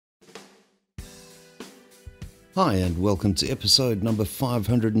Hi and welcome to episode number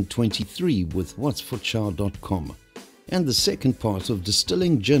 523 with whatsforchow.com and the second part of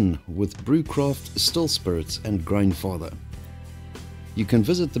Distilling Gin with Brewcraft, Still Spirits and Grainfather. You can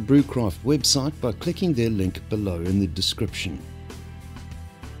visit the Brewcraft website by clicking their link below in the description.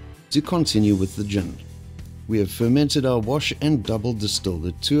 To continue with the gin, we have fermented our wash and double distilled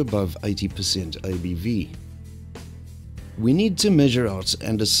it to above 80% ABV. We need to measure out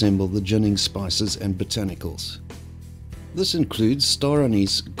and assemble the ginning spices and botanicals. This includes star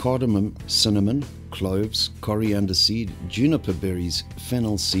anise, cardamom, cinnamon, cloves, coriander seed, juniper berries,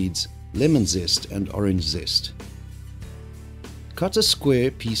 fennel seeds, lemon zest and orange zest. Cut a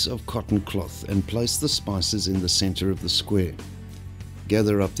square piece of cotton cloth and place the spices in the center of the square.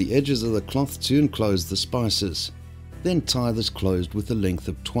 Gather up the edges of the cloth to enclose the spices, then tie this closed with a length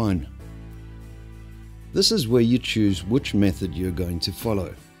of twine. This is where you choose which method you're going to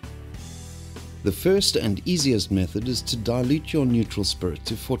follow. The first and easiest method is to dilute your neutral spirit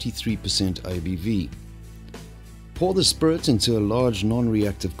to 43% ABV. Pour the spirit into a large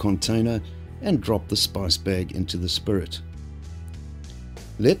non-reactive container and drop the spice bag into the spirit.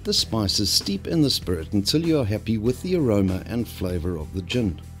 Let the spices steep in the spirit until you are happy with the aroma and flavor of the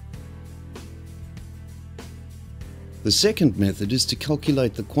gin. The second method is to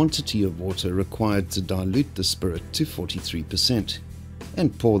calculate the quantity of water required to dilute the spirit to 43%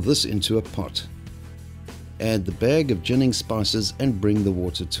 and pour this into a pot. Add the bag of ginning spices and bring the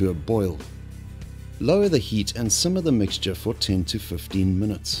water to a boil. Lower the heat and simmer the mixture for 10 to 15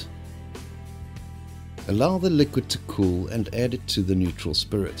 minutes. Allow the liquid to cool and add it to the neutral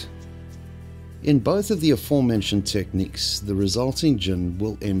spirit. In both of the aforementioned techniques, the resulting gin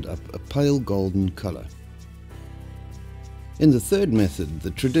will end up a pale golden color. In the third method,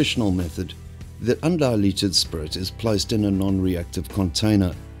 the traditional method, the undiluted spirit is placed in a non-reactive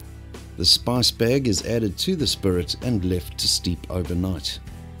container. The spice bag is added to the spirit and left to steep overnight.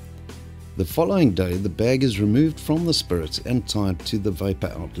 The following day, the bag is removed from the spirit and tied to the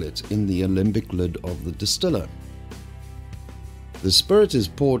vapor outlet in the alembic lid of the distiller. The spirit is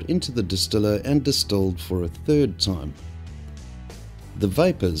poured into the distiller and distilled for a third time. The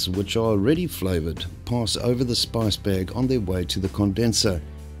vapors, which are already flavored, pass over the spice bag on their way to the condenser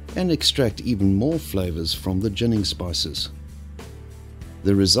and extract even more flavors from the ginning spices.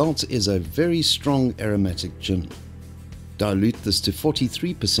 The result is a very strong aromatic gin. Dilute this to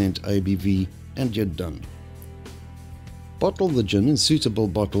 43% ABV and you're done. Bottle the gin in suitable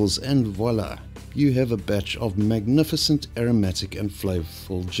bottles and voila, you have a batch of magnificent aromatic and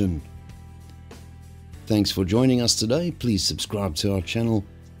flavorful gin. Thanks for joining us today. Please subscribe to our channel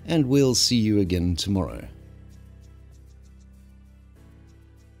and we'll see you again tomorrow.